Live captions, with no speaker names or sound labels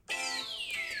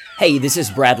Hey, this is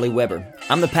Bradley Weber.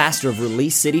 I'm the pastor of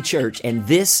Release City Church, and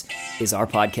this is our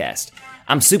podcast.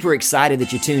 I'm super excited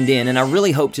that you tuned in, and I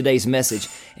really hope today's message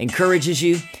encourages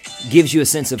you, gives you a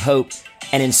sense of hope,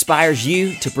 and inspires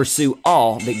you to pursue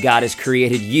all that God has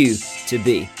created you to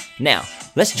be. Now,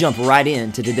 let's jump right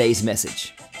into today's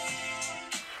message.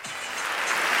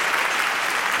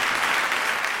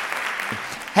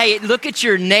 Hey, look at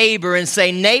your neighbor and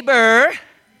say, "Neighbor."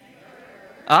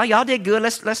 Oh, y'all did good.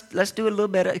 Let's do it a little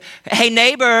better. Hey,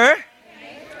 neighbor,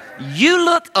 you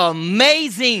look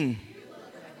amazing.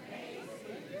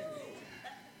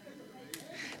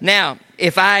 Now,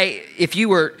 if you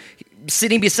were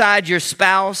sitting beside your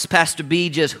spouse, Pastor B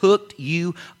just hooked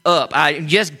you up. I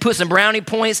just put some brownie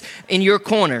points in your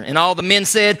corner, and all the men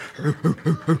said.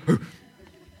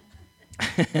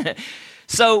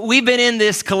 So we've been in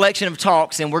this collection of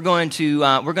talks, and we're going to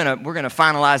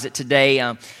finalize it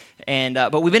today.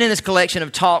 But we've been in this collection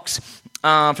of talks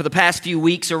for the past few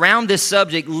weeks around this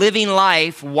subject, living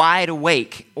life wide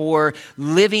awake, or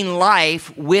living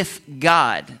life with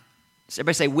God. So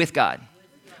everybody say with God.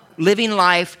 Living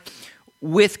life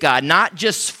with God, not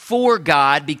just for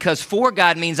God, because for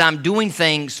God means I'm doing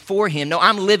things for Him. No,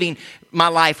 I'm living my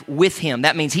life with Him.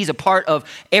 That means He's a part of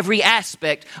every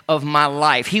aspect of my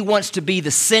life. He wants to be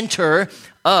the center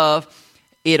of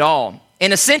it all.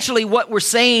 And essentially what we're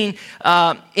saying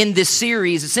in this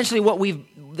series,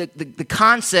 the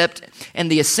concept and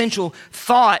the essential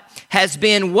thought has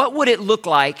been, what would it look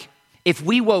like if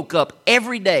we woke up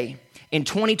every day in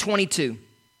 2022,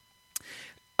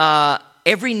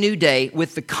 every new day,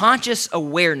 with the conscious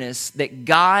awareness that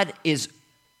God is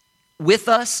with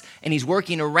us and He's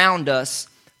working around us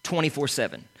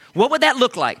 24/7. What would that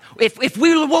look like if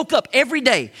we woke up every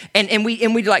day and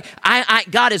we'd like,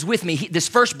 God is with me. This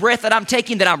first breath that I'm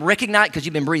taking, that I'm recognizing, because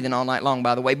you've been breathing all night long,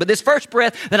 by the way, but this first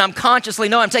breath that I'm consciously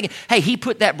know I'm taking, hey, He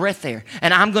put that breath there,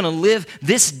 and I'm going to live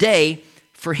this day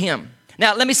for Him.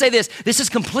 Now, let me say this. This is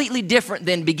completely different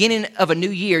than beginning of a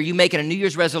new year. You making a New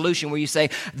Year's resolution where you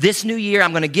say, this new year, I'm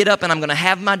going to get up and I'm going to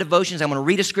have my devotions. I'm going to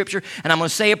read a scripture and I'm going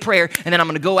to say a prayer. And then I'm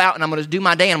going to go out and I'm going to do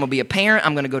my day. And I'm going to be a parent.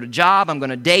 I'm going to go to job. I'm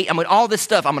going to date. I'm going to all this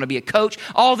stuff. I'm going to be a coach.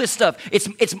 All this stuff.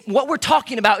 It's what we're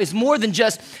talking about is more than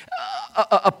just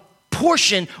a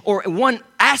portion or one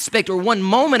aspect or one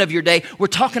moment of your day. We're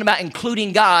talking about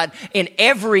including God in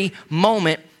every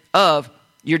moment of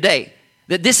your day.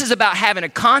 That this is about having a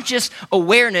conscious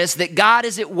awareness that God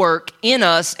is at work in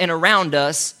us and around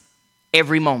us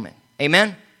every moment.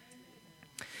 Amen?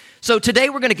 So today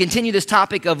we're going to continue this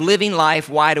topic of living life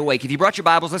wide awake. If you brought your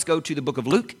Bibles, let's go to the book of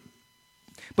Luke.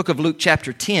 Book of Luke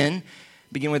chapter 10,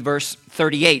 begin with verse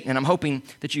 38. And I'm hoping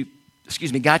that you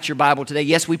got your Bible today.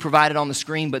 Yes, we provide it on the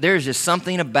screen, but there's just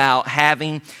something about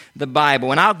having the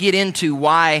Bible. And I'll get into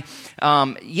why,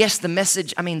 yes, the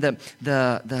message,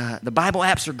 the Bible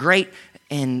apps are great.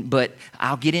 But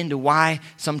I'll get into why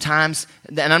sometimes,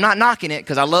 and I'm not knocking it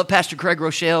because I love Pastor Craig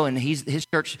Rochelle and his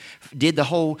church did the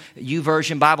whole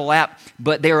YouVersion Bible app,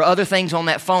 but there are other things on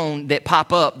that phone that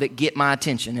pop up that get my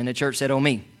attention. And the church said, oh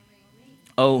me,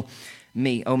 oh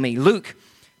me, oh me. Luke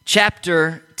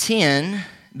chapter 10,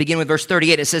 begin with verse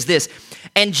 38, it says this,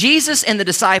 "And Jesus and the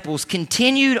disciples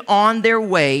continued on their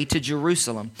way to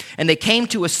Jerusalem, and they came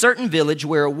to a certain village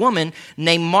where a woman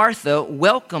named Martha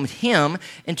welcomed Him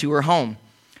into her home.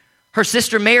 Her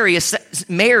sister Mary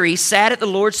sat at the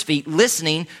Lord's feet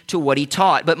listening to what He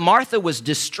taught, but Martha was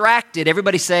distracted."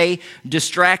 Everybody say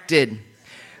distracted.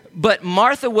 "But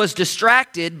Martha was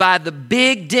distracted by the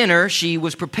big dinner she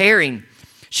was preparing.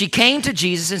 She came to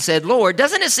Jesus and said, 'Lord,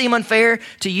 doesn't it seem unfair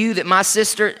to you that my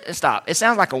sister—'" Stop. It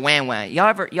sounds like a wham-wham. Y'all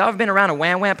ever been around a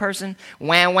wham-wham person?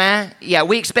 Wham-wham? Yeah,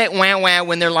 we expect wham-wham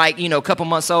when they're like, a couple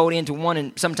months old into one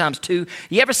and sometimes two.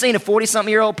 You ever seen a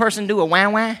 40-something-year-old person do a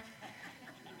wham-wham?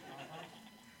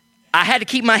 I had to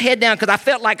keep my head down because I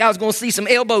felt like I was going to see some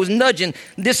elbows nudging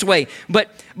this way. But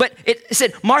it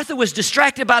said Martha was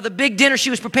distracted by the big dinner she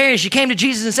was preparing. She came to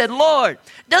Jesus and said, "Lord,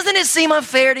 doesn't it seem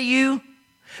unfair to you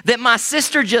that my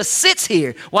sister just sits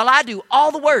here while I do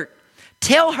all the work?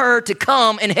 Tell her to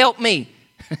come and help me."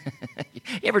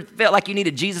 You ever felt like you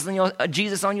needed Jesus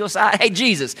on your side? Hey,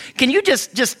 Jesus, can you just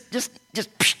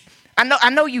I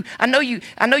know you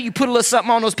put a little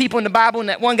something on those people in the Bible, and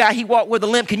that one guy, he walked with a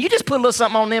limp. Can you just put a little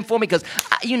something on them for me? Because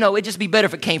it'd just be better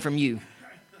if it came from you.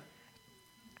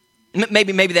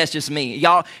 Maybe that's just me.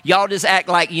 Y'all just act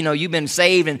like, you've been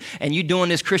saved and you doing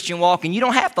this Christian walk, and you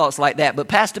don't have thoughts like that. But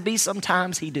Pastor B,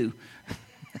 sometimes he do.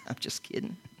 I'm just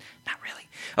kidding. Not really.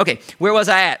 Okay, where was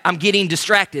I at? I'm getting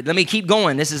distracted. Let me keep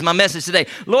going. This is my message today.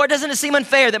 "Lord, doesn't it seem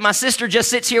unfair that my sister just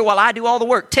sits here while I do all the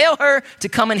work? Tell her to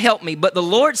come and help me." But the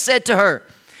Lord said to her,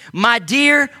 "My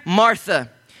dear Martha,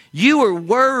 you are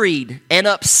worried and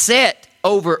upset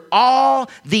over all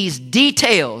these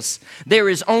details, there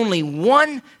is only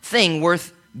one thing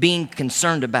worth being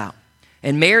concerned about.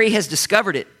 And Mary has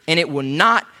discovered it, and it will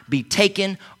not be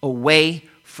taken away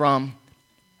from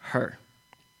her.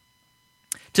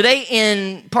 Today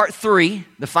in part 3,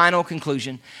 the final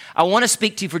conclusion, I want to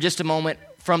speak to you for just a moment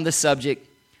from the subject,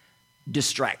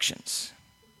 distractions.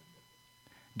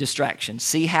 Distractions.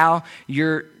 See how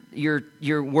your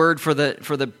word for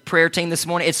the prayer team this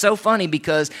morning? It's so funny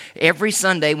because every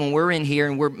Sunday when we're in here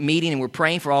and we're meeting and we're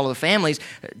praying for all of the families,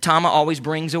 Tama always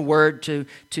brings a word to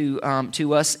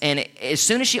us, and as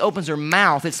soon as she opens her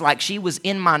mouth, it's like she was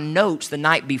in my notes the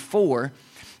night before.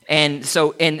 And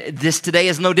this today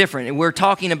is no different. And we're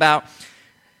talking about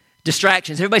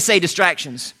distractions. Everybody say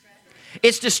distractions.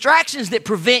 It's distractions that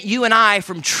prevent you and I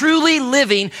from truly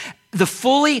living the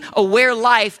fully aware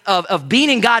life of being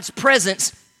in God's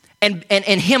presence and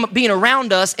Him being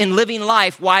around us and living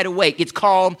life wide awake. It's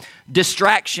called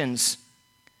distractions.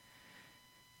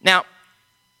 Now,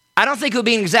 I don't think it would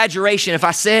be an exaggeration if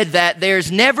I said that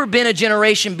there's never been a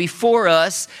generation before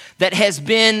us that has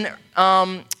been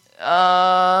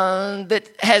that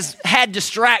has had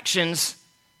distractions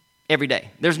every day.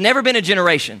 There's never been a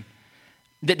generation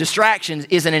that distractions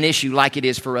isn't an issue like it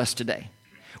is for us today.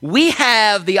 We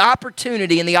have the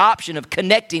opportunity and the option of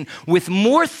connecting with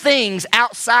more things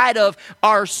outside of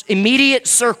our immediate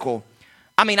circle.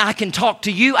 I mean, I can talk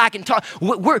to you. I can talk.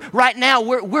 We're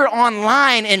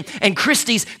online, and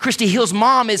Christy Hill's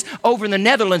mom is over in the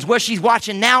Netherlands, where she's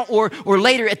watching now or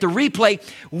later at the replay.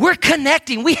 We're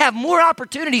connecting. We have more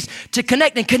opportunities to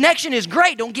connect, and connection is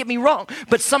great. Don't get me wrong,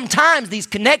 but sometimes these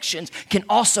connections can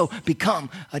also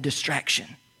become a distraction.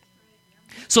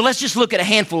 So let's just look at a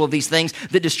handful of these things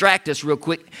that distract us real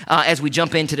quick as we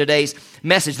jump into today's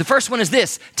message. The first one is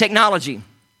this: technology.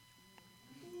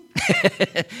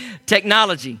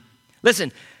 Technology.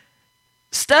 Listen,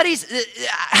 studies,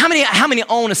 how many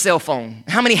own a cell phone?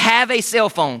 How many have a cell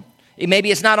phone?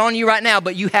 Maybe it's not on you right now,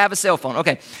 but you have a cell phone.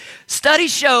 Okay.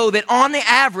 Studies show that on the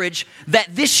average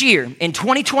that this year, in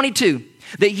 2022,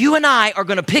 that you and I are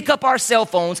going to pick up our cell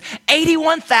phones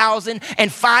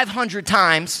 81,500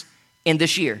 times in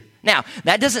this year. Now,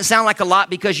 that doesn't sound like a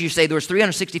lot because you say there was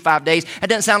 365 days.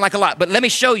 That doesn't sound like a lot, but let me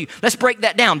show you. Let's break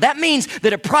that down. That means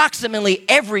that approximately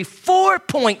every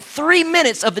 4.3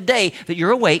 minutes of the day that you're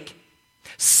awake,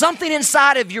 something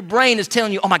inside of your brain is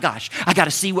telling you, oh my gosh, I gotta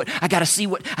see what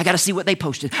they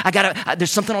posted.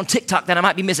 There's something on TikTok that I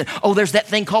might be missing. Oh, there's that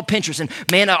thing called Pinterest, and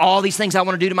man, all these things I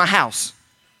want to do to my house.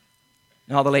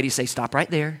 And all the ladies say, stop right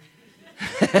there.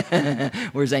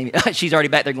 Where's Amy? She's already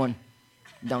back there going,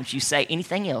 don't you say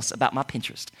anything else about my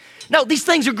Pinterest. No, these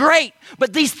things are great,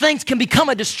 but these things can become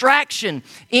a distraction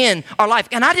in our life.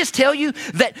 And I just tell you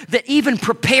that even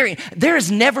preparing, there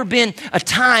has never been a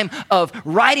time of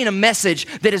writing a message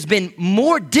that has been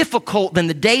more difficult than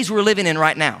the days we're living in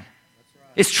right now.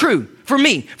 It's true. For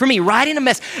me, writing a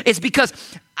message, it's because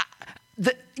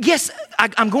yes,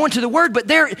 I'm going to the Word, but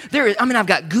there. I mean, I've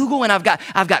got Google and I've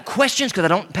got questions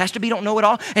because Pastor B don't know it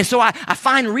all, and so I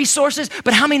find resources.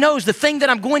 But how many knows the thing that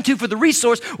I'm going to for the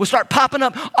resource will start popping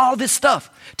up all this stuff,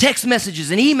 text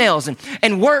messages and emails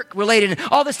and work related and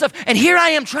all this stuff. And here I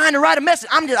am trying to write a message.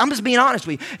 I'm just being honest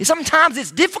with you. Sometimes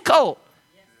it's difficult.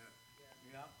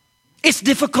 It's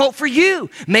difficult for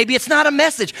you. Maybe it's not a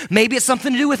message. Maybe it's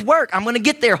something to do with work. I'm going to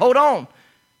get there. Hold on.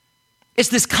 It's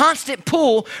this constant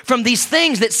pull from these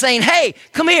things that's saying, hey,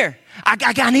 come here.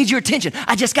 I need your attention.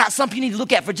 I just got something you need to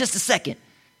look at for just a second.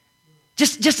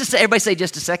 Just a second. Everybody say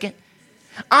just a second.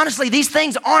 Honestly, these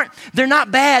things they're not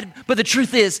bad, but the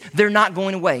truth is they're not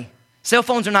going away. Cell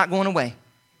phones are not going away.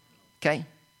 Okay?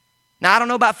 Now, I don't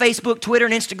know about Facebook, Twitter,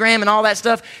 and Instagram and all that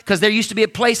stuff because there used to be a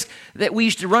place that we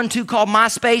used to run to called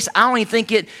MySpace. I don't even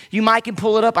think you might can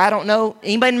pull it up. I don't know.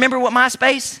 Anybody remember what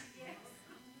MySpace?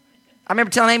 I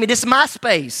remember telling Amy, this is my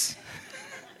space.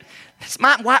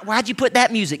 Why'd you put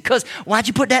that music? Why'd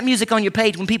you put that music on your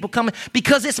page when people come in?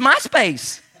 Because it's my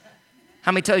space.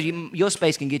 How many tells you your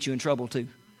space can get you in trouble too?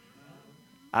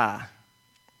 All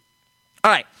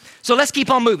right, so let's keep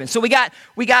on moving. So we got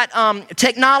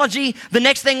technology. The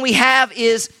next thing we have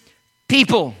is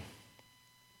people.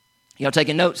 Y'all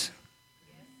taking notes?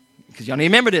 Because y'all need to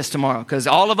remember this tomorrow because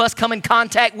all of us come in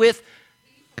contact with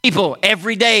people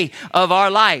every day of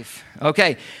our life.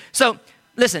 Okay, so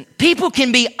listen, people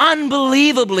can be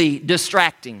unbelievably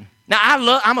distracting. Now,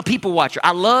 I'm a people watcher.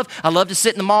 I love to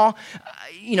sit in the mall.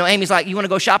 Amy's like, you want to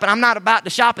go shopping? I'm not about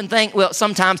the shopping thing. Well,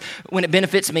 sometimes when it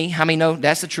benefits me, how many know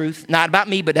that's the truth? Not about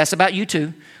me, but that's about you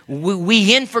too.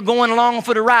 We in for going along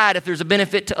for the ride if there's a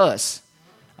benefit to us.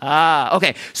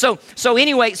 Okay. So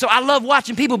anyway, so I love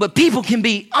watching people, but people can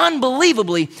be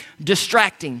unbelievably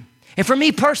distracting. And for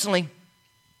me personally,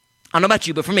 I don't know about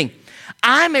you, but for me,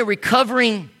 I'm a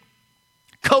recovering,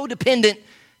 codependent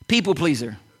people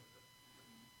pleaser.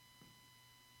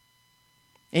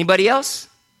 Anybody else?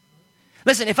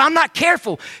 Listen, if I'm not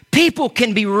careful, people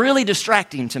can be really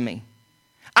distracting to me.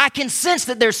 I can sense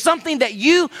that there's something that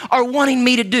you are wanting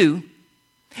me to do,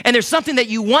 and there's something that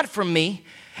you want from me,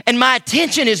 and my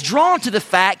attention is drawn to the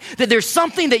fact that there's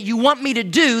something that you want me to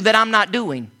do that I'm not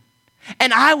doing.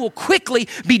 And I will quickly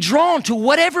be drawn to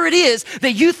whatever it is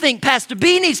that you think Pastor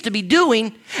B needs to be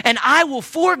doing, and I will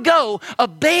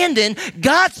abandon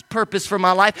God's purpose for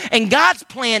my life and God's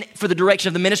plan for the direction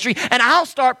of the ministry, and I'll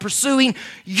start pursuing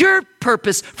your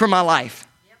purpose for my life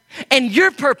and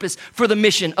your purpose for the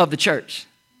mission of the church.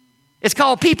 It's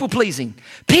called people pleasing.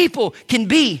 People can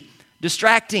be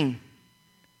distracting.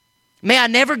 May I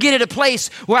never get at a place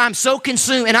where I'm so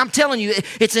consumed, and I'm telling you,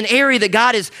 it's an area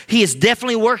that He is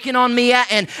definitely working on me at,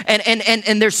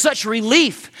 and there's such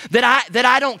relief that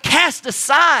I don't cast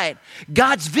aside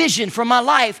God's vision for my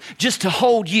life just to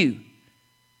hold you.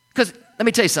 Because let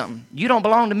me tell you something, you don't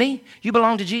belong to me, you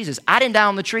belong to Jesus. I didn't die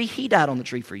on the tree, He died on the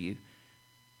tree for you.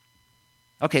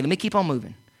 Okay, let me keep on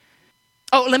moving.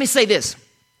 Oh, let me say this.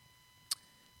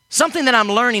 Something that I'm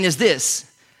learning is this.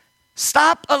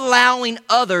 Stop allowing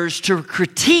others to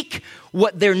critique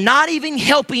what they're not even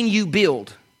helping you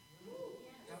build.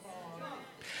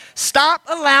 Stop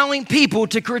allowing people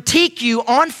to critique you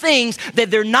on things that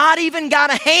they're not even got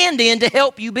a hand in to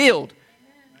help you build.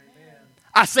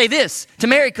 I say this to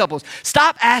married couples.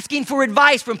 Stop asking for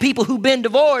advice from people who've been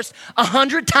divorced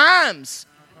 100 times.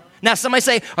 Now somebody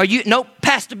say, nope,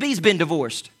 Pastor B's been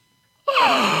divorced.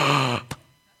 Let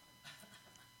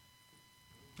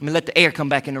me let the air come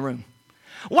back in the room.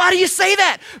 Why do you say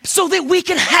that? So that we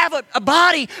can have a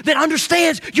body that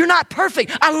understands you're not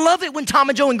perfect. I love it when Tom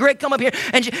and Joe and Greg come up here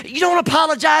and you don't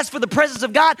apologize for the presence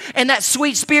of God and that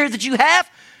sweet spirit that you have.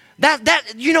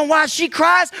 That you know why she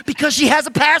cries? Because she has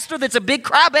a pastor that's a big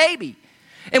crybaby.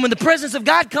 And when the presence of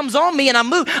God comes on me and I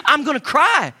move, I'm going to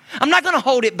cry. I'm not going to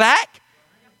hold it back.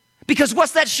 Because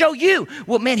what's that show you?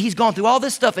 Well, man, he's gone through all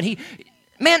this stuff and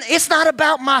it's not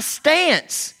about my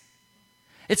stance.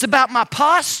 It's about my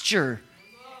posture.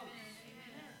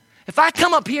 If I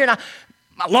come up here and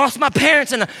I lost my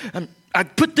parents and I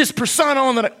put this persona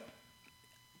on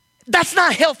that's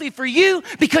not healthy for you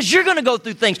because you're going to go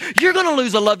through things. You're going to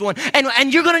lose a loved one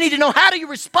and you're going to need to know how do you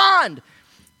respond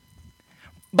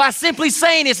by simply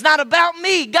saying it's not about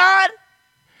me. God,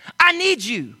 I need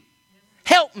you.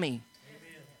 Help me.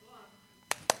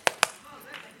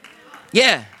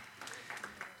 Yeah.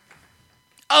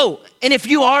 Oh, and if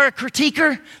you are a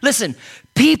critiquer, listen,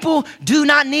 people do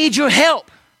not need your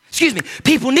help. Excuse me,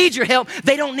 people need your help.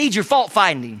 They don't need your fault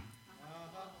finding.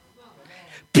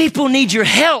 People need your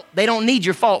help. They don't need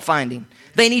your fault finding.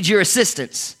 They need your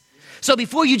assistance. So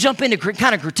before you jump in to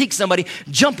kind of critique somebody,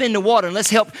 jump in the water and let's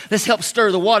help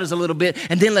stir the waters a little bit.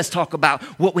 And then let's talk about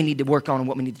what we need to work on and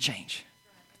what we need to change.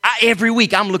 Every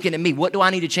week I'm looking at me. What do I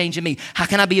need to change in me? How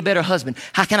can I be a better husband?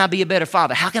 How can I be a better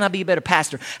father? How can I be a better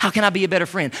pastor? How can I be a better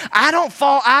friend?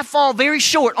 I fall very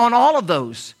short on all of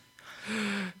those.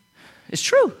 It's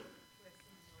true.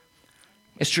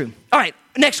 It's true. All right,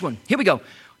 next one. Here we go.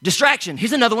 Distraction.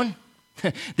 Here's another one.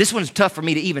 This one's tough for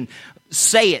me to even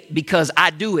say it because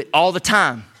I do it all the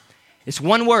time. It's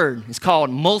one word. It's called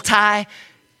multitasking.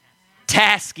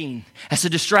 That's a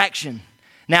distraction.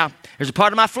 Now, there's a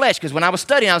part of my flesh because when I was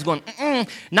studying, I was going,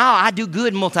 no, I do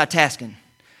good multitasking.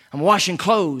 I'm washing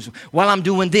clothes while I'm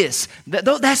doing this.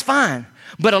 That's fine.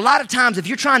 But a lot of times, if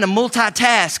you're trying to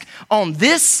multitask on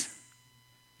this,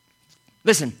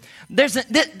 listen,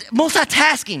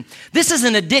 multitasking, this is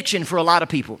an addiction for a lot of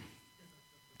people.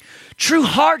 True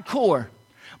hardcore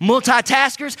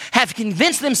multitaskers have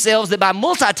convinced themselves that by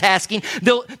multitasking,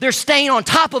 they're staying on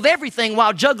top of everything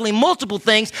while juggling multiple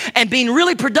things and being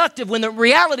really productive when the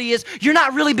reality is you're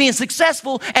not really being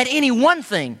successful at any one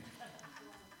thing.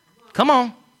 Come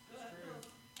on.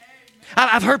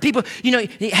 I've heard people,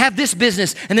 have this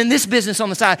business and then this business on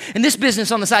the side and this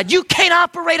business on the side. You can't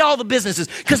operate all the businesses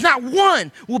because not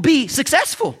one will be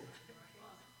successful.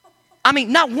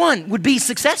 Not one would be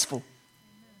successful.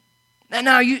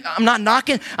 Now, I'm not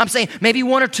knocking. I'm saying maybe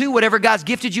one or two, whatever God's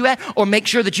gifted you at, or make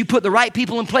sure that you put the right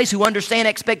people in place who understand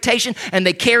expectation and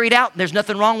they carry it out. There's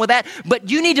nothing wrong with that. But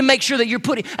you need to make sure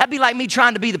that that'd be like me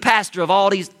trying to be the pastor of all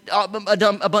these, a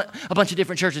bunch of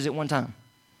different churches at one time.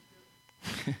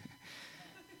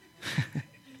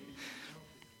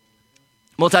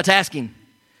 Multitasking.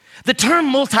 The term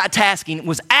multitasking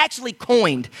was actually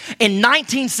coined in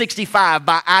 1965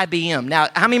 by IBM. Now,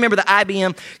 how many remember the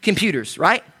IBM computers,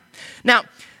 right? Now,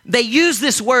 they use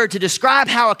this word to describe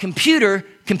how a computer,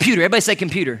 everybody say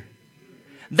computer.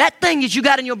 That thing that you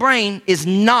got in your brain is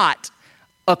not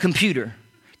a computer.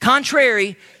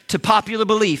 Contrary to popular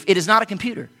belief, it is not a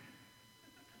computer.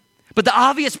 But the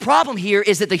obvious problem here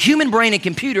is that the human brain and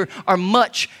computer are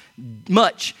much,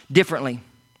 much differently.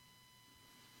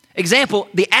 Example,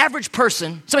 the average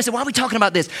person, somebody said, why are we talking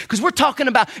about this? Because we're talking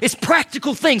about, it's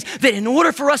practical things that in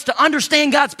order for us to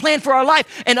understand God's plan for our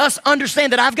life and us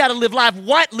understand that I've got to live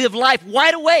life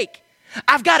wide awake.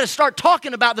 I've got to start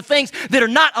talking about the things that are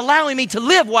not allowing me to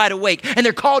live wide awake, and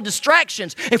they're called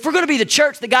distractions. If we're going to be the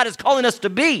church that God is calling us to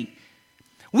be,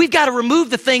 we've got to remove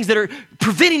the things that are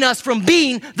preventing us from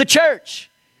being the church.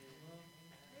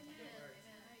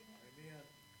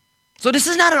 So this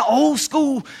is not an old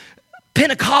school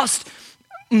Pentecost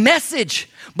message,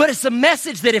 but it's a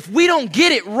message that if we don't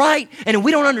get it right and if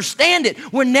we don't understand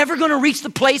it, we're never going to reach the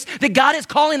place that God is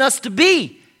calling us to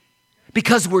be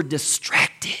because we're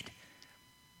distracted.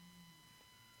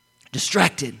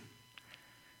 Distracted.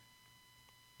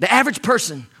 The average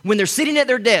person, when they're sitting at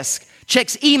their desk,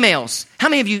 checks emails. How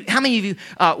many of you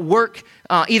work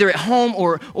either at home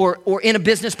or in a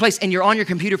business place and you're on your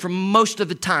computer for most of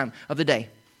the time of the day?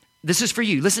 This is for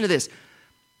you. Listen to this.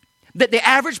 That the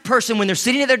average person, when they're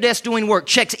sitting at their desk doing work,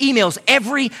 checks emails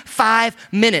every 5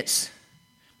 minutes.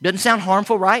 Doesn't sound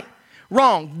harmful, right?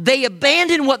 Wrong. They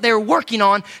abandon what they're working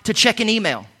on to check an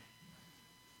email.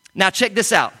 Now check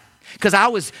this out. Because I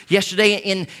was yesterday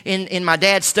in my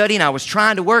dad's study and I was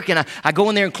trying to work and I go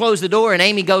in there and close the door and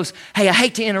Amy goes, hey, I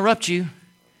hate to interrupt you.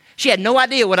 She had no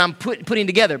idea what I'm putting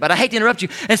together, but I hate to interrupt you.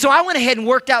 And so I went ahead and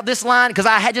worked out this line because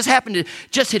I had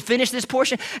finished this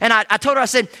portion. And I told her, I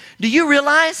said, do you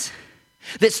realize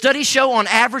that studies show on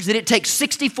average that it takes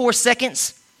 64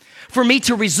 seconds for me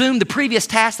to resume the previous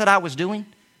task that I was doing?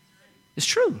 It's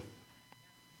true.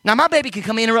 Now, my baby can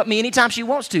come interrupt me anytime she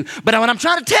wants to, but what I'm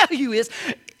trying to tell you is,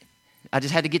 I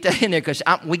just had to get that in there because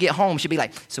we get home, she'll be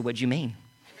like, so what'd you mean?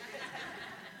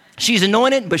 She's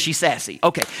anointed, but she's sassy.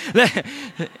 Okay.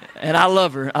 And I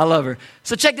love her.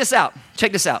 So check this out.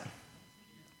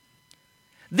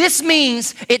 This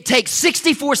means it takes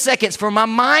 64 seconds for my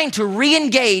mind to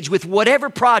re-engage with whatever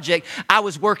project I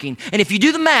was working. And if you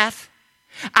do the math,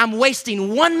 I'm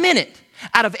wasting 1 minute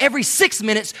out of every 6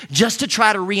 minutes just to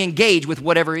try to re-engage with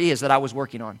whatever it is that I was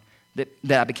working on,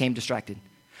 that I became distracted.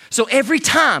 So every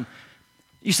time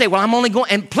you say, well, I'm only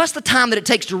going, and plus the time that it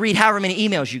takes to read however many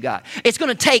emails you got, it's going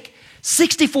to take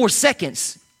 64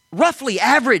 seconds, roughly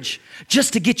average,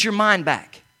 just to get your mind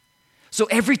back. So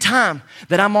every time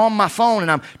that I'm on my phone and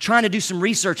I'm trying to do some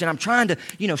research and I'm trying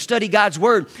to, study God's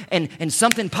word and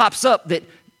something pops up that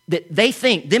they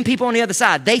think, them people on the other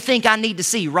side, they think I need to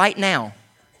see right now.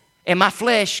 And my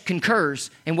flesh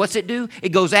concurs. And what's it do? It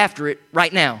goes after it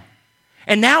right now.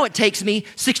 And now it takes me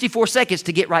 64 seconds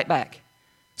to get right back.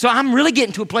 So I'm really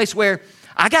getting to a place where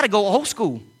I got to go old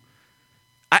school.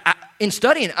 In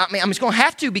studying, I'm just going to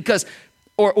have to because...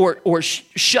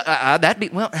 that'd be,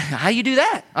 well, how you do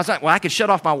that? I was like, well, I could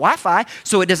shut off my Wi-Fi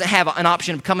so it doesn't have an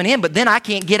option of coming in, but then I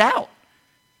can't get out.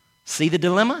 See the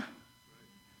dilemma?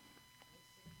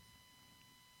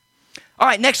 All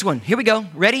right, next one. Here we go.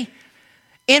 Ready?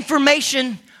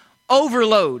 Information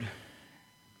overload.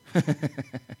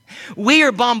 We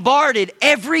are bombarded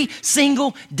every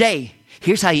single day.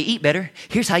 Here's how you eat better.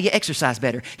 Here's how you exercise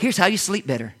better. Here's how you sleep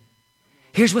better.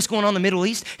 Here's what's going on in the Middle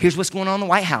East. Here's what's going on in the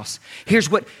White House. Here's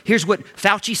what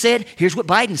Fauci said. Here's what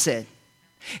Biden said.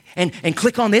 And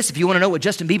click on this if you want to know what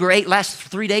Justin Bieber ate last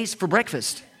 3 days for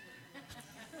breakfast.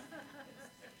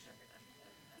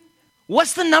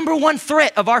 What's the number one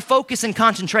threat of our focus and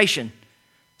concentration?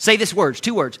 Say this words,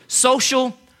 2 words.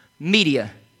 Social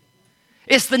media.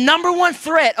 It's the number one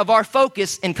threat of our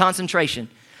focus and concentration.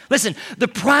 Listen, the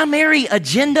primary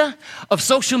agenda of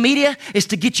social media is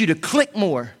to get you to click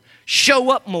more,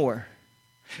 show up more,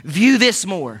 view this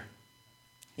more.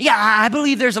 Yeah, I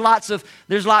believe there's lots of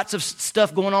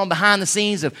stuff going on behind the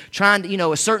scenes of trying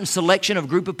to, a certain selection of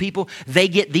group of people, they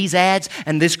get these ads,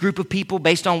 and this group of people,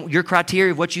 based on your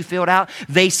criteria of what you filled out,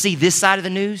 they see this side of the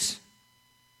news.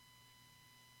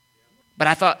 But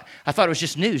I thought it was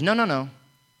just news. No.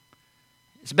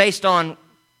 It's based on,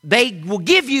 they will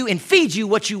give you and feed you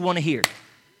what you want to hear.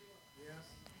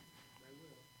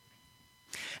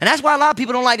 And that's why a lot of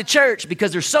people don't like the church,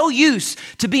 because they're so used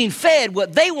to being fed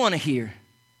what they want to hear.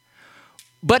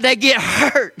 But they get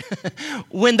hurt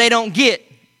when they don't get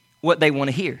what they want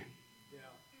to hear.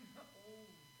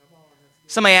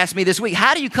 Somebody asked me this week,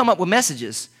 how do you come up with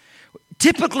messages?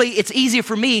 typically it's easier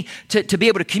for me to be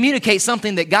able to communicate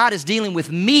something that God is dealing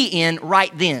with me in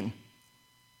right then.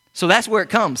 So that's where it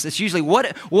comes. It's usually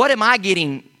what am I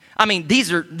getting? I mean,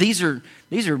 these are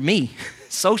me.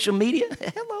 Social media,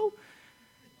 hello.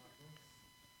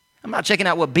 I'm not checking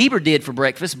out what Bieber did for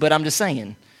breakfast, but I'm just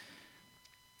saying.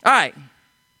 All right.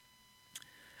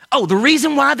 Oh, the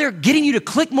reason why they're getting you to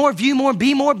click more, view more,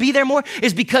 be there more,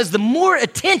 is because the more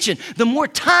attention, the more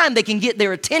time they can get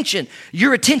their attention,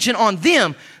 your attention on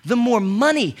them, the more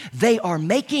money they are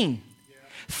making. Yeah.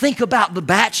 Think about The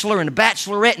Bachelor and The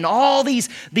Bachelorette and all these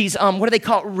what do they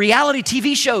call it? Reality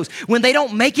TV shows. When they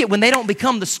don't make it, when they don't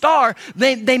become the star,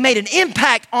 they made an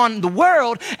impact on the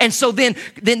world. And so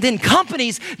then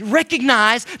companies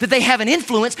recognize that they have an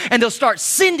influence and they'll start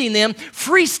sending them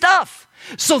free stuff.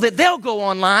 So that they'll go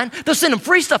online, they'll send them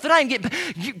free stuff.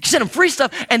 Send them free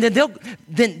stuff, and then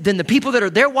then the people that are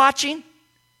there watching,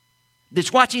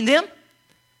 that's watching them,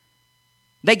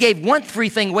 they gave one free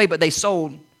thing away, but they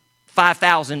sold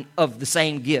 5,000 of the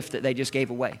same gift that they just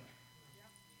gave away.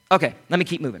 Okay, let me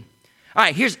keep moving. All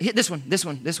right, here's this one. This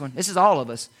is all of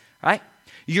us. All right,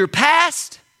 your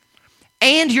past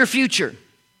and your future.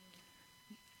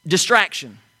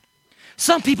 Distraction.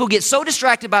 Some people get so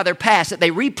distracted by their past that they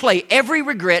replay every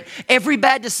regret, every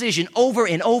bad decision over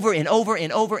and over and over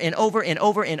and over and over and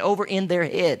over and over in their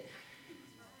head.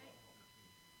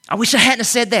 I wish I hadn't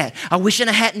said that. I wish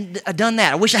I hadn't done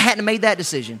that. I wish I hadn't made that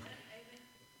decision.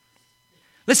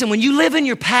 Listen, when you live in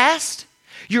your past,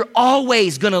 you're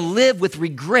always going to live with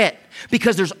regret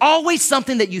because there's always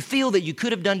something that you feel that you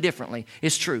could have done differently.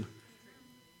 It's true.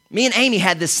 Me and Amy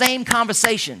had the same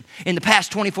conversation in the past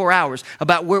 24 hours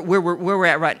about where we're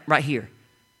at right here.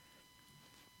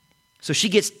 So she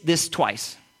gets this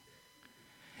twice.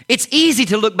 It's easy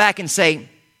to look back and say,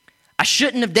 I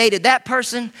shouldn't have dated that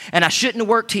person and I shouldn't have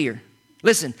worked here.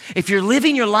 Listen, if you're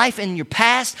living your life in your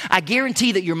past, I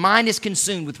guarantee that your mind is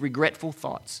consumed with regretful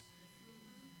thoughts.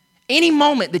 Any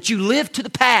moment that you live to the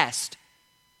past,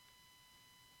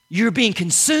 you're being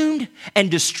consumed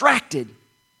and distracted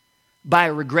by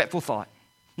a regretful thought.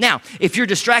 Now, if you're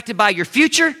distracted by your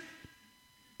future,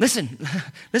 listen,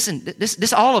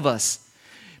 this all of us.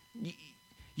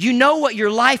 You know what your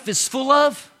life is full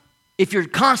of if you're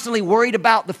constantly worried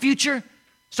about the future?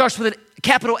 Starts with a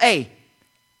capital A,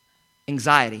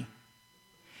 anxiety.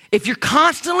 If you're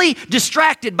constantly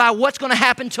distracted by what's going to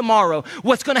happen tomorrow,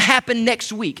 what's going to happen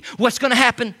next week, what's going to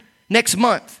happen next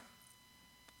month,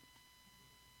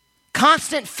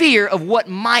 constant fear of what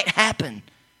might happen.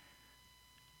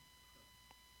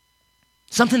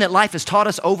 Something that life has taught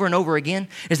us over and over again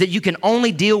is that you can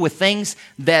only deal with things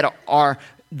that are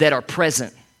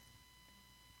present.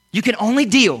 You can only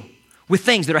deal with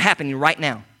things that are happening right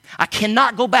now. I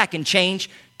cannot go back and change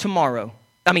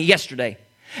yesterday.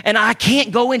 And I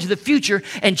can't go into the future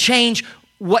and change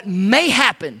what may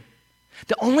happen.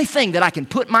 The only thing that I can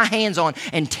put my hands on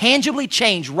and tangibly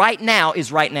change right now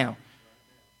is right now.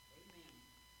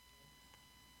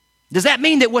 Does that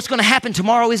mean that what's going to happen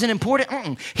tomorrow isn't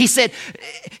important? He said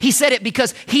it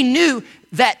because he knew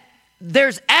that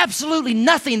there's absolutely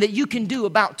nothing that you can do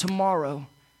about tomorrow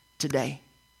today.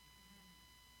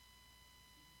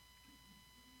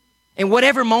 In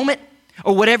whatever moment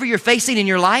or whatever you're facing in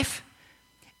your life,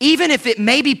 even if it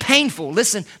may be painful,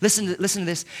 listen to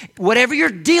this. Whatever you're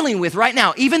dealing with right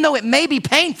now, even though it may be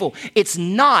painful, it's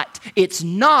not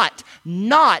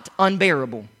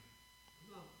unbearable.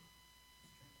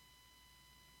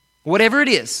 Whatever it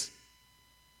is,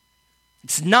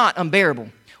 it's not unbearable.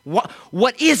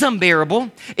 What is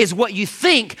unbearable is what you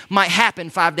think might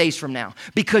happen 5 days from now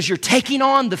because you're taking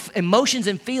on the emotions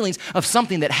and feelings of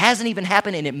something that hasn't even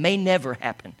happened and it may never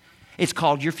happen. It's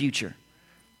called your future.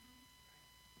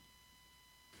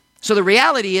 So the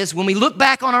reality is when we look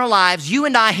back on our lives, you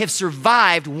and I have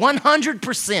survived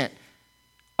 100%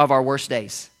 of our worst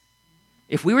days.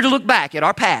 If we were to look back at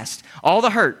our past, all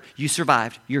the hurt, you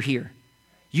survived, you're here.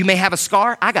 You may have a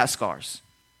scar. I got scars.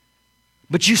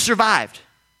 But you survived.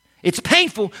 It's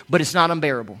painful, but it's not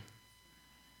unbearable.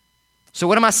 So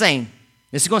what am I saying?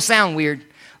 This is going to sound weird.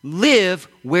 Live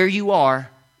where you are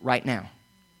right now.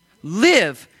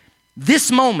 Live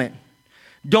this moment.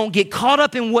 Don't get caught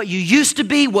up in what you used to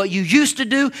be, what you used to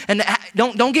do, and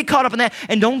don't get caught up in that,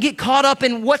 and don't get caught up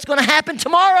in what's going to happen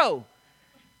tomorrow. All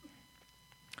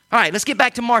right, let's get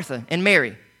back to Martha and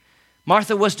Mary.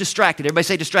 Martha was distracted. Everybody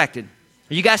say distracted.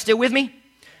 Are you guys still with me?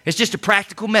 It's just a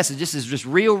practical message. This is just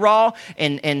real, raw,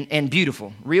 and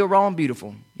beautiful. Real, raw, and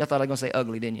beautiful. Y'all thought I was going to say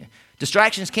ugly, didn't you?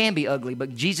 Distractions can be ugly,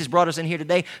 but Jesus brought us in here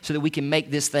today so that we can make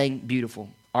this thing beautiful,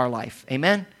 our life.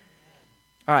 Amen?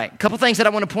 All right, a couple things that I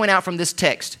want to point out from this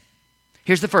text.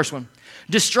 Here's the first one.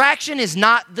 Distraction is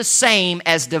not the same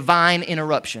as divine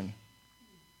interruption.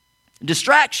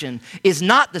 Distraction is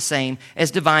not the same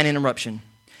as divine interruption.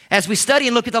 As we study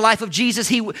and look at the life of Jesus,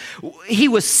 he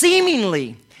was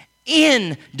seemingly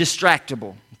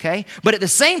indistractable, okay? But at the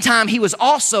same time, he was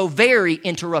also very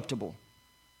interruptible.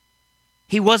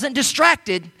 He wasn't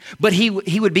distracted, but he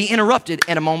would be interrupted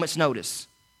at a moment's notice.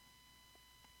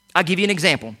 I'll give you an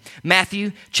example.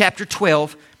 Matthew chapter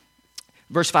 12,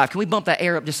 verse 5. Can we bump that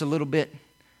air up just a little bit?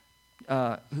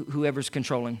 Whoever's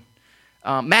controlling.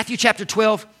 Matthew chapter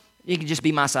 12, you can just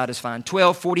be my side, is fine.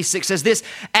 12:46 says this,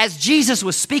 as Jesus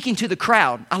was speaking to the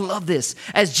crowd, I love this.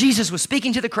 As Jesus was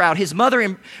speaking to the crowd, his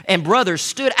mother and brothers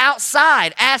stood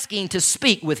outside asking to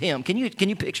speak with him. Can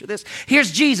you picture this?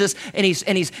 Here's Jesus and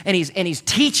he's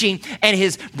teaching, and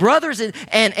his brothers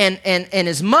and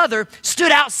his mother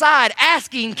stood outside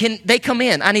asking, can they come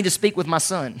in? I need to speak with my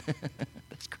son.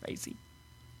 That's crazy.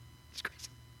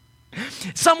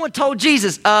 Someone told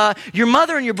Jesus, your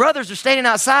mother and your brothers are standing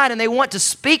outside and they want to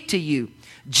speak to you.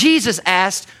 Jesus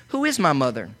asked, who is my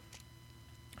mother?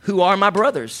 Who are my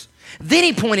brothers? Then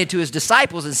he pointed to his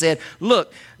disciples and said,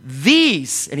 look,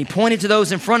 these, and he pointed to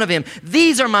those in front of him,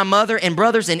 these are my mother and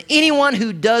brothers, and anyone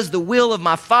who does the will of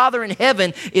my Father in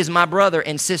heaven is my brother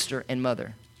and sister and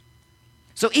mother.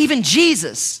 So even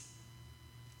Jesus'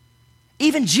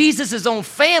 own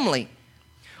family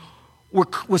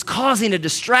was causing a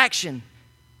distraction.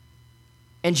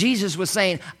 And Jesus was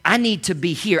saying, I need to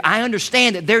be here. I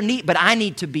understand that they're neat, but I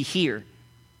need to be here.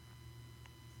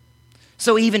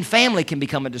 So even family can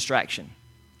become a distraction.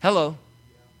 Hello.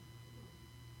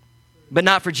 But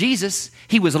not for Jesus.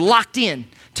 He was locked in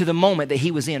to the moment that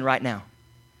he was in right now.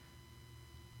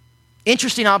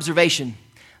 Interesting observation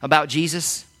about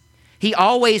Jesus. He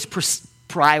always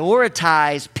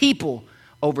prioritized people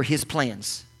over his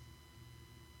plans.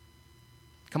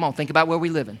 Come on, think about where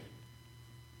we're living.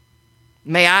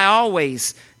 May I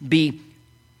always be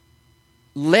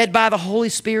led by the Holy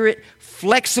Spirit,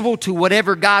 flexible to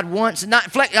whatever God wants.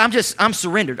 I'm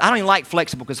surrendered. I don't even like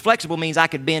flexible, because flexible means I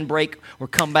could bend, break, or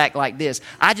come back like this.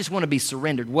 I just want to be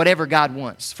surrendered, whatever God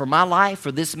wants for my life,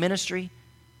 for this ministry.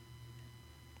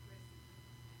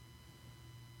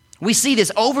 We see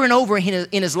this over and over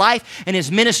in his life and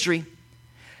his ministry.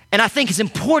 And I think it's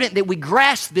important that we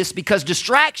grasp this, because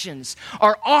distractions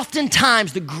are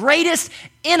oftentimes the greatest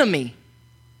enemy,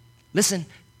 listen,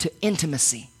 to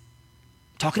intimacy.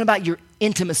 Talking about your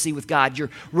intimacy with God, your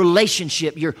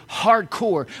relationship, your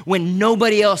hardcore, when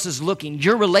nobody else is looking,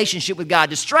 your relationship with God.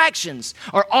 Distractions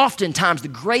are oftentimes the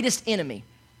greatest enemy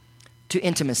to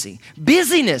intimacy.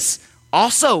 Busyness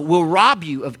also will rob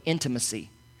you of intimacy.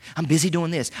 I'm busy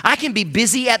doing this. I can be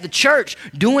busy at the church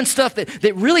doing stuff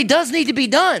that really does need to be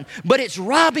done, but it's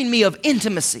robbing me of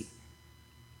intimacy.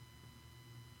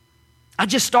 I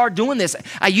just started doing this.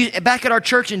 Back at our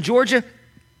church in Georgia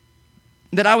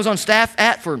that I was on staff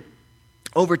at for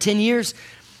over 10 years,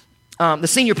 the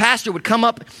senior pastor would come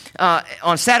up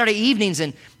on Saturday evenings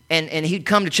and he'd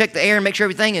come to check the air and make sure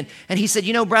everything. And he said,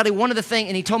 Bradley, one of the things,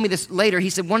 and he told me this later, he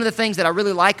said, one of the things that I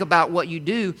really like about what you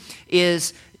do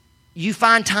is you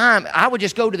find time. I would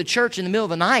just go to the church in the middle of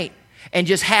the night and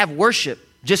just have worship,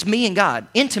 just me and God,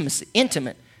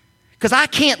 intimate. Because I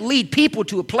can't lead people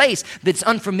to a place that's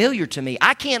unfamiliar to me.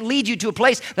 I can't lead you to a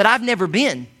place that I've never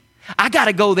been. I got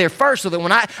to go there first so that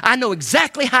when I know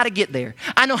exactly how to get there.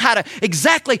 I know how to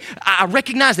I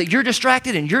recognize that you're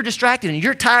distracted and you're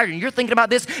tired and you're thinking about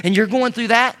this and you're going through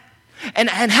that. And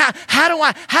how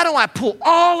do I pull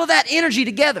all of that energy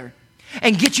together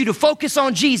and get you to focus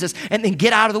on Jesus and then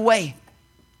get out of the way?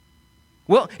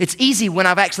 Well, it's easy when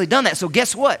I've actually done that. So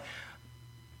guess what?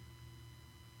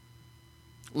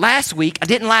 Last week, I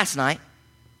didn't last night,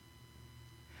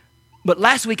 but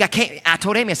last week I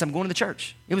told Amy, I said, I'm going to the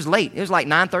church. It was late. It was like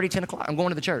 9:30, 10 o'clock. I'm going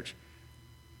to the church.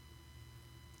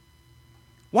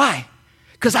 Why?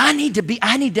 Because I need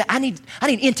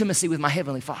intimacy with my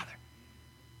Heavenly Father.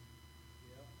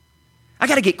 I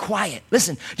got to get quiet.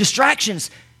 Listen,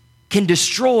 distractions can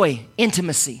destroy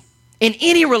intimacy in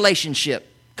any relationship.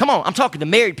 Come on, I'm talking to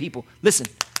married people. Listen,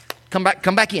 come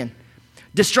back in.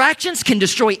 Distractions can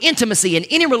destroy intimacy in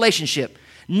any relationship,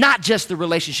 not just the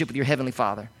relationship with your Heavenly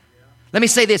Father. Let me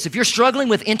say this. If you're struggling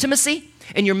with intimacy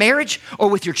in your marriage or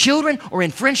with your children or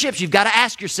in friendships, you've got to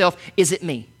ask yourself, is it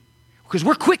me? Because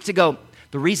we're quick to go,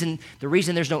 the reason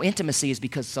there's no intimacy is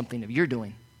because of something that you're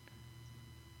doing.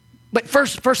 But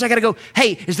first I got to go,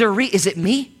 hey, is it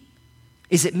me?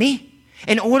 Is it me?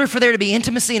 In order for there to be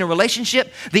intimacy in a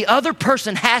relationship, the other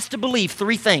person has to believe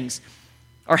three things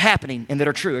are happening and that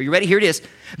are true. Are you ready? Here it is.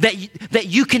 That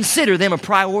you consider them a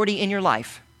priority in your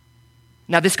life.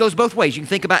 Now, this goes both ways. You can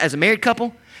think about as a married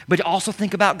couple, but also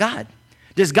think about God.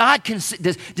 Does God,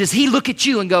 does he look at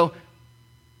you and go,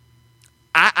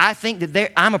 I think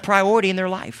that I'm a priority in their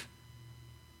life?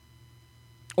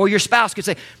 Or your spouse could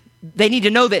say, they need to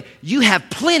know that you have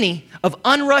plenty of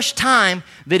unrushed time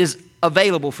that is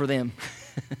available for them.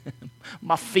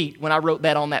 My feet, when I wrote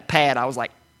that on that pad, I was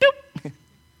like, doop.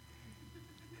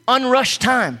 Unrushed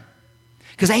time.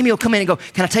 Because Amy will come in and go,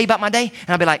 can I tell you about my day? And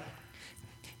I'll be like,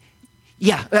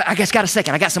 yeah, I guess got a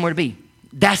second. I got somewhere to be.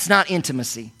 That's not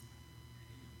intimacy.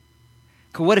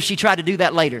 Because what if she tried to do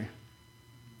that later?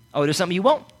 Oh, there's something you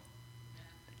want?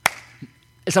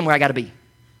 It's somewhere I got to be.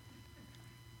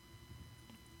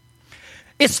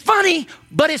 It's funny,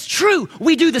 but it's true.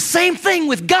 We do the same thing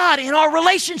with God in our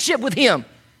relationship with him.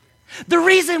 The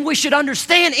reason we should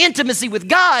understand intimacy with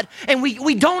God, and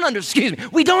we don't understand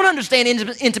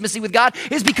intimacy with God,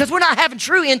 is because we're not having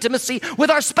true intimacy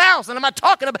with our spouse. And I'm not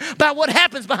talking about what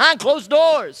happens behind closed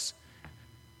doors.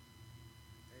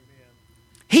 Amen.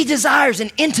 He desires an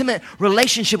intimate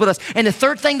relationship with us. And the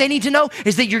third thing they need to know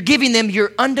is that you're giving them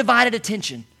your undivided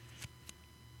attention.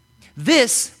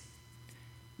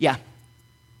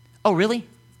 Oh, really?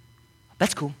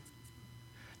 That's cool.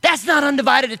 That's not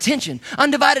undivided attention.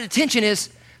 Undivided attention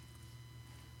is,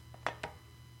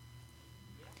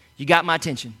 you got my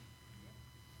attention.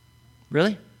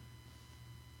 Really?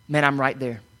 Man, I'm right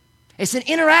there. It's an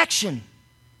interaction.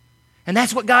 And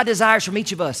that's what God desires from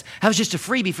each of us. That was just a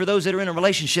freebie for those that are in a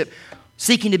relationship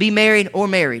seeking to be married or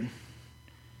married.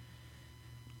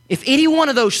 If any one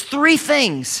of those three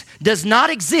things does not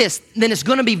exist, then it's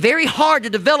going to be very hard to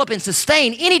develop and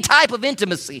sustain any type of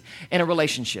intimacy in a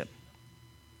relationship.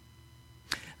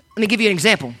 Let me give you an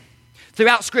example.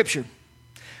 Throughout Scripture,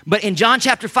 but in John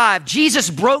chapter 5, Jesus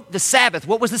broke the Sabbath.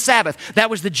 What was the Sabbath? That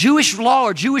was the Jewish law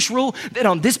or Jewish rule that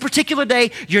on this particular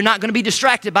day, you're not going to be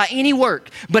distracted by any work.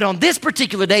 But on this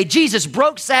particular day, Jesus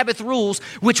broke Sabbath rules,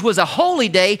 which was a holy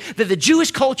day that the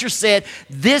Jewish culture said,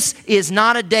 this is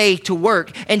not a day to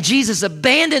work. And Jesus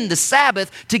abandoned the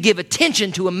Sabbath to give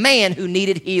attention to a man who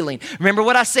needed healing. Remember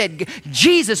what I said?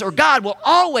 Jesus or God will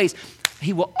always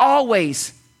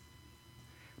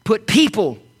put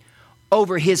people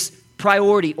over his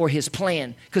priority or his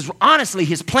plan. Because honestly,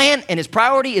 his plan and his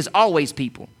priority is always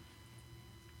people.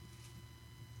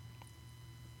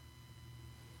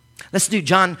 Let's do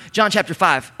John chapter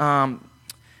 5.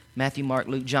 Matthew, Mark,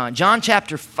 Luke, John. John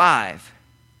chapter 5.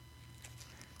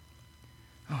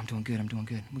 Oh, I'm doing good. We're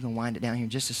going to wind it down here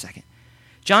in just a second.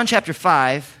 John chapter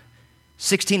 5,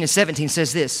 16 and 17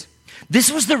 says this.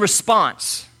 This was the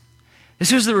response.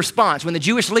 When the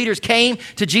Jewish leaders came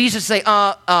to Jesus and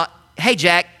say, hey,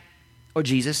 Jack, or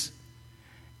Jesus,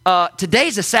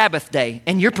 today's a Sabbath day,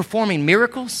 and you're performing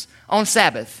miracles on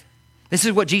Sabbath. This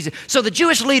is what Jesus... So the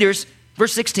Jewish leaders,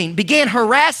 verse 16, began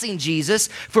harassing Jesus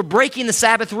for breaking the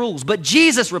Sabbath rules. But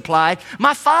Jesus replied,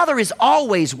 my Father is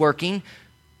always working,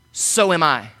 so am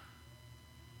I.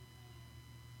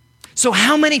 So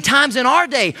how many times in our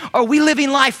day are we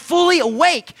living life fully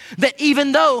awake that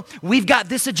even though we've got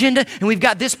this agenda and we've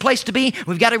got this place to be,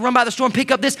 we've got to run by the store and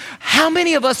pick up this, how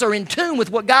many of us are in tune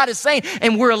with what God is saying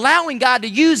and we're allowing God to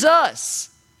use us?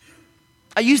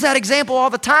 I use that example all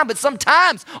the time, but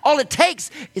sometimes all it takes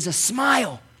is a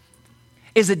smile,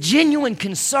 is a genuine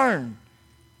concern.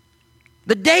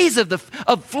 The days of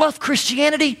fluff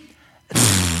Christianity,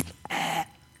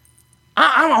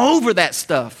 I'm over that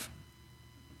stuff.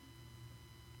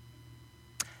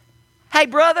 Hey,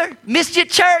 brother, missed you at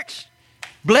church.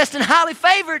 Blessed and highly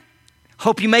favored.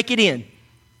 Hope you make it in.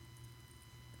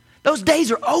 Those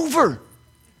days are over.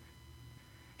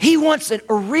 He wants a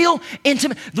real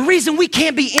intimate. The reason we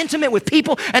can't be intimate with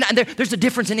people, and there's a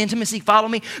difference in intimacy, follow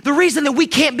me. The reason that we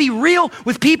can't be real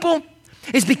with people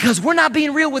is because we're not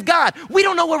being real with God. We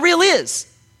don't know what real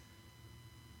is.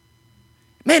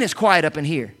 Man, it's quiet up in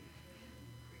here.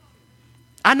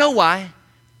 I know why.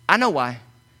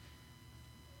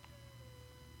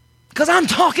 Because I'm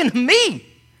talking to me.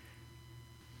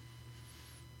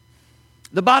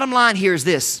 The bottom line here is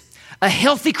this. A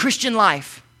healthy Christian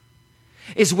life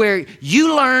is where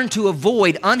you learn to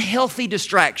avoid unhealthy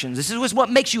distractions. This is what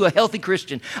makes you a healthy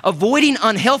Christian. Avoiding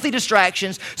unhealthy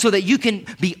distractions so that you can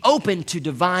be open to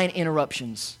divine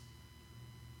interruptions.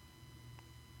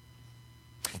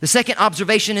 The second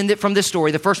observation from this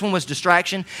story, the first one was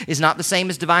distraction is not the same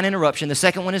as divine interruption. The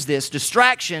second one is this.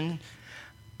 Distraction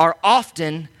are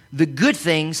often the good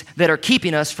things that are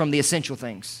keeping us from the essential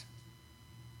things.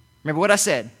 Remember what I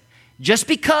said. Just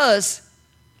because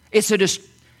it's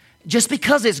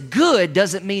good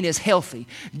doesn't mean it's healthy.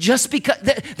 Just because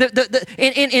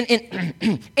in 1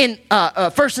 and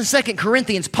 2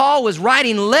 Corinthians, Paul was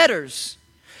writing letters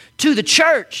to the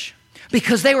church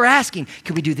because they were asking,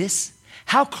 can we do this?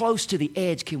 How close to the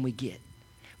edge can we get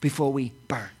before we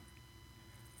burn?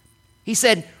 He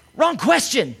said, wrong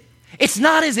question. It's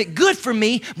not, is it good for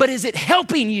me, but is it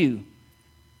helping you?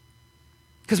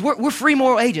 Because we're free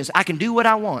moral agents. I can do what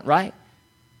I want, right?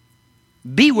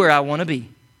 Be where I want to be.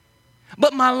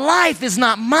 But my life is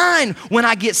not mine when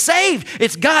I get saved.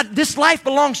 It's God, this life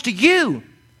belongs to you.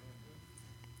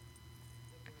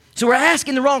 So we're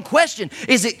asking the wrong question.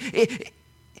 Is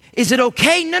it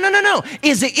okay? No.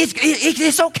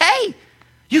 It's okay.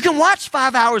 You can watch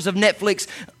 5 hours of Netflix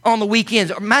on the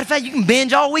weekends. Or matter of fact, you can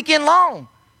binge all weekend long.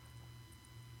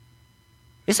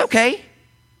 It's okay.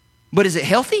 But is it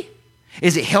healthy?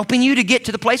 Is it helping you to get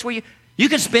to the place where you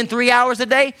can spend 3 hours a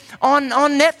day on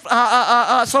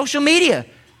social media?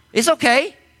 It's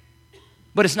okay,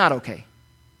 but it's not okay.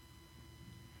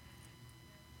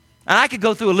 And I could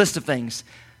go through a list of things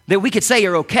that we could say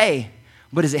are okay,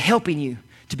 but is it helping you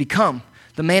to become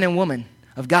the man and woman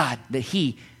of God that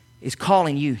He is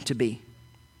calling you to be?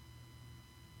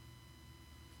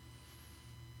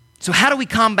 So how do we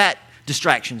combat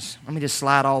distractions? Let me just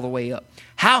slide all the way up.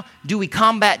 How do we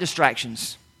combat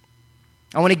distractions?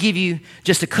 I want to give you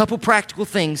just a couple practical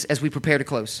things as we prepare to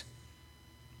close.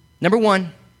 Number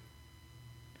one,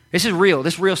 this is real.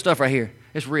 This is real stuff right here.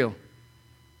 It's real.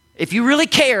 If you really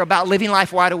care about living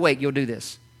life wide awake, you'll do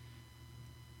this.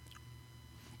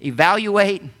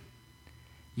 Evaluate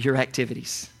your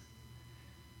activities.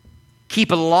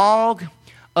 Keep a log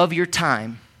of your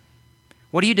time.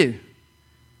 What do?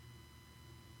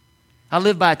 I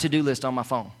live by a to-do list on my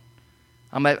phone.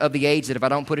 I'm of the age that if I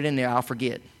don't put it in there, I'll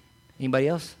forget. Anybody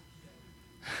else?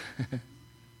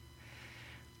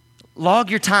 Log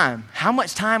your time. How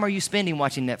much time are you spending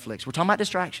watching Netflix? We're talking about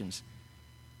distractions.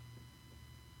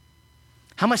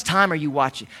 How much time are you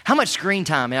watching? How much screen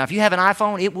time? Now, if you have an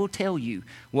iPhone, it will tell you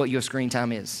what your screen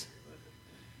time is.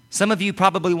 Some of you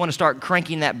probably want to start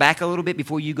cranking that back a little bit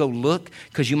before you go look,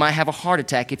 because you might have a heart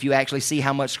attack if you actually see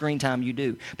how much screen time you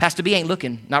do. Pastor B ain't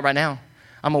looking, not right now.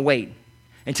 I'm going to wait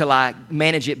until I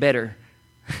manage it better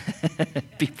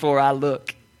before I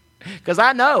look. Because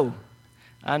I know.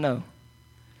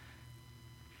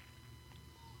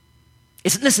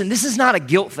 Listen, this is not a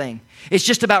guilt thing. It's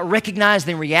just about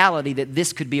recognizing reality that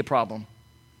this could be a problem.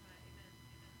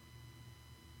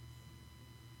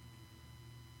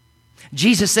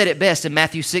 Jesus said it best in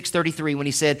Matthew 6:33 when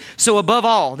He said, so above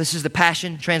all, this is the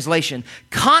Passion Translation,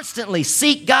 constantly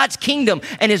seek God's kingdom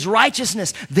and His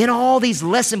righteousness. Then all these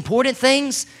less important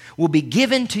things will be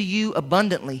given to you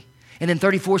abundantly. And then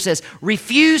 34 says,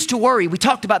 refuse to worry. We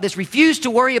talked about this. Refuse to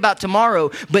worry about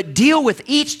tomorrow, but deal with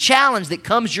each challenge that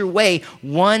comes your way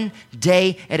one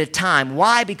day at a time.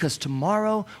 Why? Because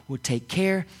tomorrow will take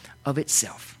care of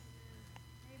itself.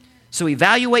 So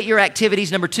evaluate your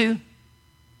activities. Number 2.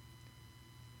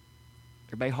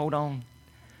 Everybody hold on.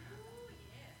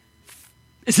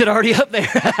 Is it already up there?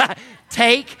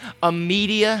 Take a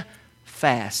media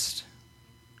fast.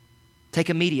 Take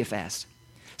a media fast.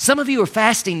 Some of you are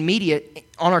fasting media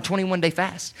on our 21-day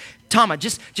fast. Tama,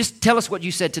 just tell us what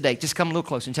you said today. Just come a little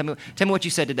closer and tell me what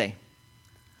you said today.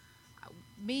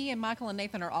 Me and Michael and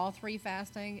Nathan are all 3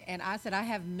 fasting, and I said I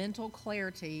have mental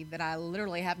clarity that I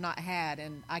literally have not had,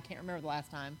 and I can't remember the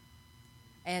last time.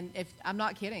 And if I'm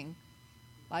not kidding,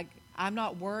 like I'm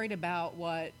not worried about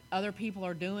what other people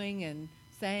are doing and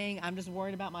saying. I'm just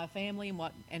worried about my family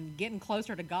and getting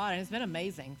closer to God, and it's been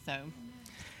amazing. So.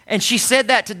 And she said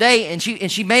that today, and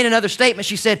she made another statement.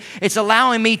 She said, it's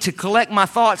allowing me to collect my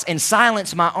thoughts and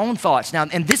silence my own thoughts. Now,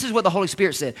 and this is what the Holy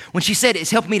Spirit said. When she said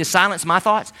it's helping me to silence my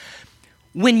thoughts,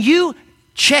 when you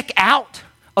check out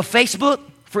of Facebook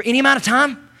for any amount of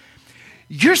time,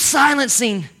 you're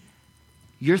silencing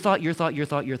your thought.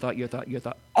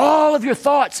 All of your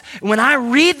thoughts. When I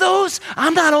read those,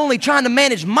 I'm not only trying to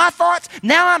manage my thoughts,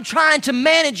 now I'm trying to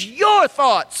manage your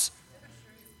thoughts.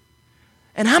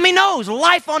 And how many knows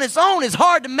life on its own is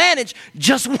hard to manage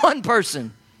just one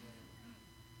person?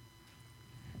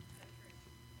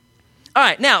 All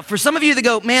right, now, for some of you that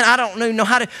go, man, I don't even know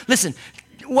how to, listen,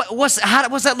 what's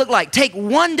that look like? Take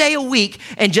one day a week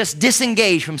and just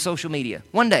disengage from social media.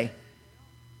 One day.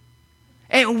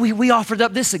 And we offered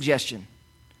up this suggestion.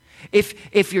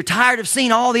 If you're tired of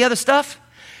seeing all the other stuff,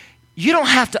 you don't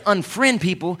have to unfriend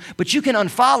people, but you can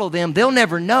unfollow them. They'll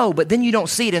never know, but then you don't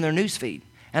see it in their newsfeed.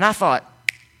 And I thought,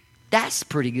 that's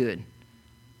pretty good.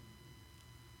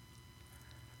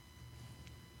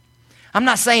 I'm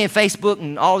not saying Facebook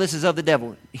and all this is of the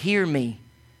devil. Hear me.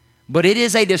 But it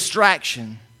is a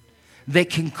distraction that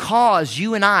can cause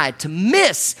you and I to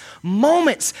miss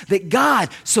moments that God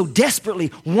so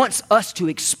desperately wants us to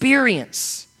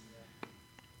experience.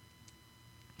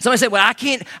 Somebody said, well, I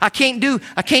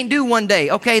can't do one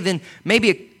day. Okay, then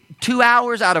maybe 2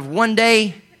 hours out of one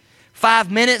day,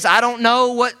 5 minutes. I don't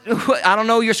know I don't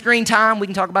know your screen time. We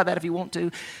can talk about that if you want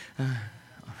to.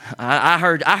 I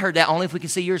heard that only if we can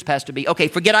see yours, Pastor B. Okay,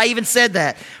 forget I even said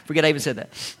that.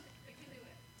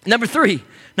 Number three.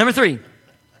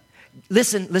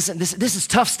 Listen, this is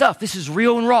tough stuff. This is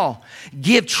real and raw.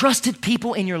 Give trusted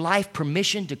people in your life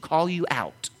permission to call you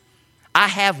out. I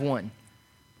have one.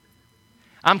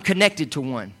 I'm connected to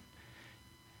one.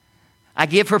 I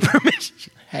give her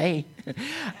permission. Hey,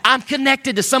 I'm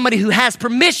connected to somebody who has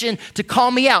permission to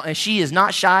call me out, and she is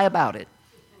not shy about it.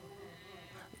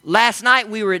 Last night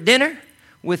we were at dinner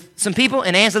with some people,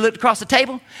 and Ansley looked across the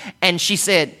table, and she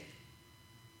said,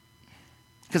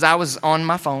 because I was on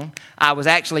my phone, I was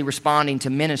actually responding to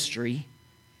ministry.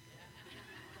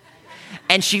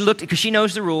 And she looked, because she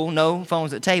knows the rule, no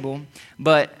phones at the table,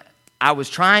 but I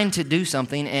was trying to do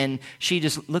something, and she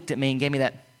just looked at me and gave me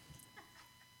that.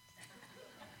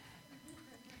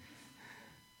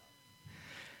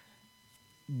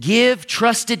 Give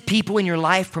trusted people in your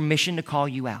life permission to call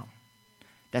you out.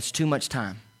 That's too much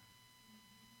time.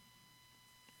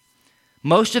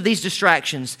 Most of these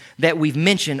distractions that we've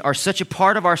mentioned are such a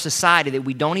part of our society that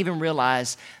we don't even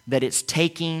realize that it's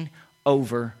taking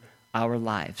over our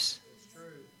lives.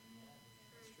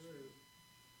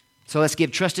 So let's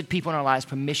give trusted people in our lives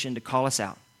permission to call us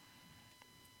out.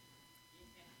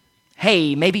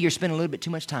 Hey, maybe you're spending a little bit too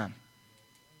much time.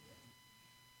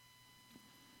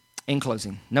 In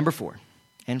closing, number 4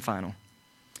 and final,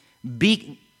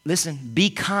 be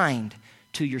kind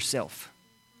to yourself.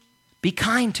 Be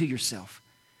kind to yourself.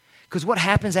 Because what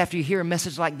happens after you hear a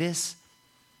message like this?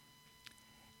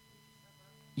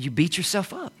 You beat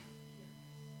yourself up.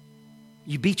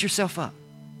 You beat yourself up.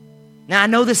 Now, I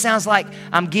know this sounds like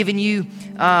I'm giving you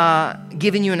an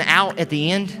out at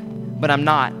the end, but I'm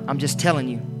not. I'm just telling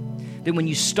you that when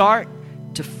you start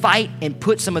to fight and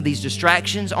put some of these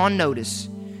distractions on notice,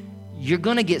 you're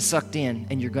going to get sucked in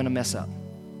and you're going to mess up.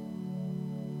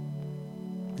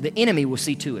 The enemy will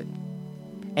see to it.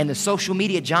 And the social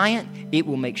media giant, it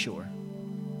will make sure.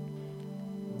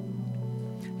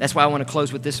 That's why I want to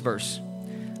close with this verse.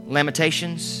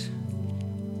 Lamentations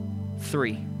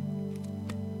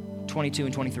 3:22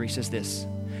 and 23 says this.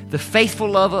 The faithful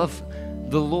love of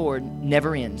the Lord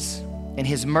never ends, and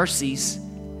his mercies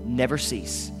never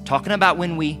cease. Talking about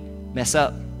when we mess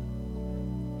up.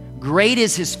 Great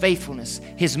is his faithfulness.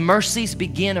 His mercies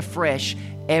begin afresh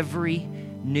every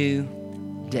new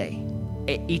day,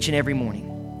 each and every morning.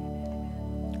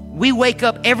 We wake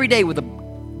up every day with a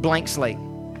blank slate,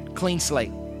 clean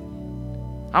slate.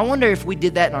 I wonder if we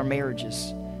did that in our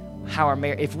marriages.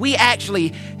 If we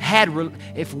actually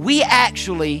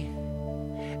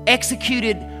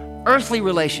executed earthly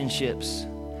relationships,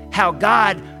 how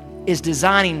God is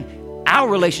designing our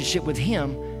relationship with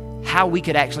him, how we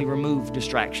could actually remove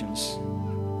distractions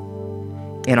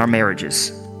in our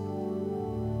marriages.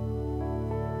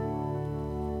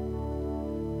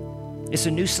 It's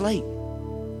a new slate.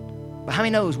 But how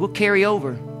many knows we'll carry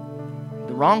over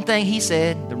the wrong thing he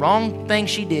said, the wrong thing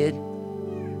she did.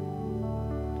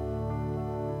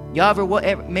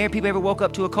 Married people ever woke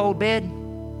up to a cold bed? And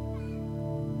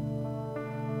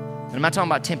I'm not talking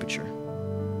about temperature.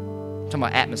 I'm talking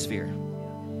about atmosphere.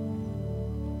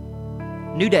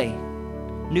 New day,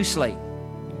 new slate.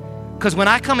 Because when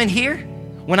I come in here,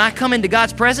 when I come into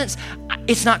God's presence,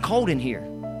 it's not cold in here.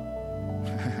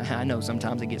 I know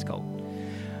sometimes it gets cold.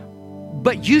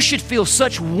 But you should feel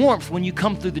such warmth when you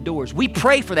come through the doors. We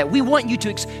pray for that. We want you to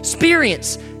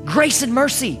experience grace and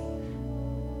mercy.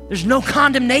 There's no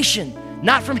condemnation,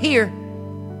 not from here.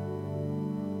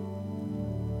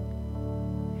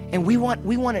 And we want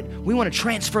to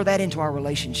transfer that into our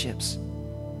relationships.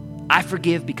 I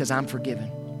forgive because I'm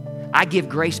forgiven. I give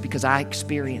grace because I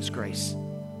experience grace.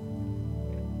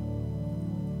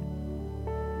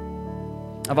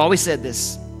 I've always said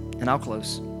this, and I'll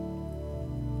close.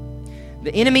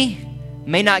 The enemy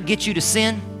may not get you to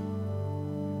sin,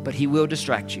 but he will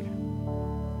distract you.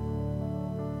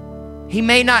 He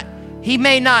may not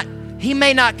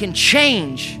can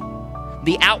change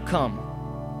the outcome,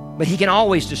 but he can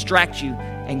always distract you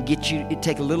and get you, it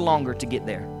take a little longer to get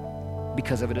there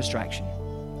because of a distraction.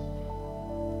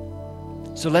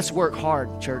 So let's work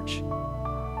hard, church,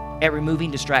 at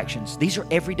removing distractions. These are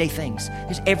everyday things.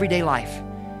 It's everyday life.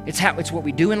 It's what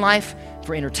we do in life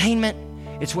for entertainment.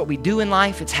 It's what we do in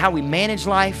life. It's how we manage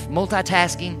life,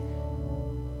 multitasking.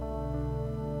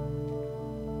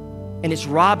 And it's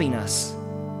robbing us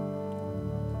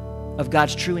of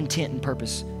God's true intent and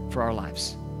purpose for our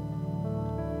lives.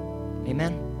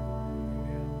 Amen?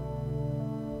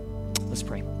 Let's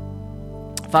pray.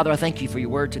 Father, I thank you for your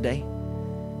word today.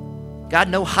 God,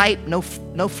 no hype, no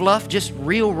fluff, just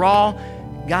real, raw.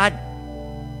 God,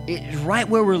 it's right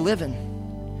where we're living.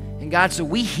 And God, so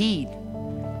we heed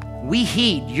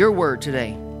your word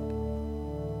today.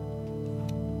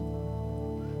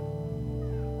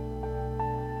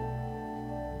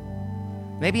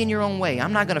 Maybe in your own way.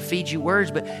 I'm not going to feed you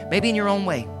words, but maybe in your own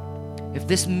way. If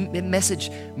this message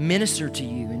ministered to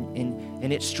you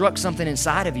and it struck something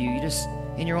inside of you, you just,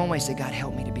 in your own way, say, God,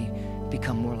 help me to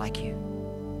become more like you.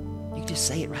 You can just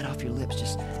say it right off your lips.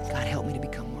 Just, God, help me to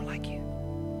become more like you.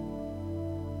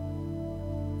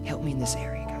 Help me in this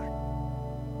area, God.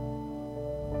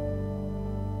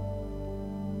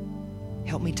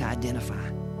 Help me to identify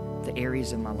the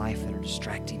areas of my life that are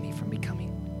distracting me from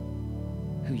becoming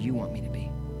who you want me to be.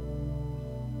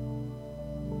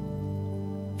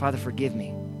 Father, forgive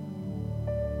me.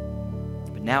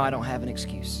 But now I don't have an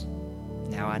excuse.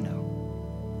 Now I know.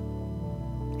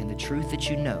 And the truth that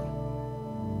you know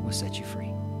will set you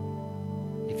free.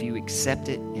 If you accept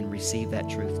it and receive that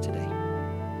truth today.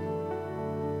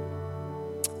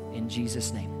 In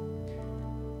Jesus' name.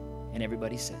 And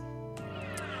everybody said.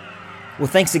 Well,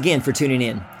 thanks again for tuning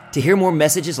in. To hear more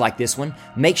messages like this one,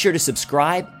 make sure to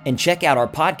subscribe and check out our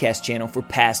podcast channel for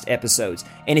past episodes.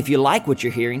 And if you like what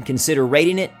you're hearing, consider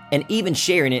rating it and even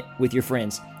sharing it with your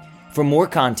friends. For more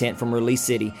content from Release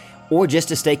City, or just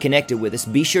to stay connected with us,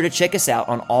 be sure to check us out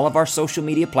on all of our social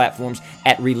media platforms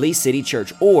at Release City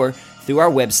Church or through our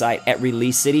website at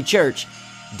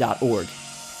releasecitychurch.org.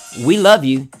 We love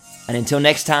you, and until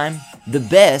next time, the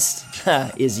best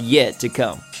is yet to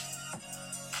come.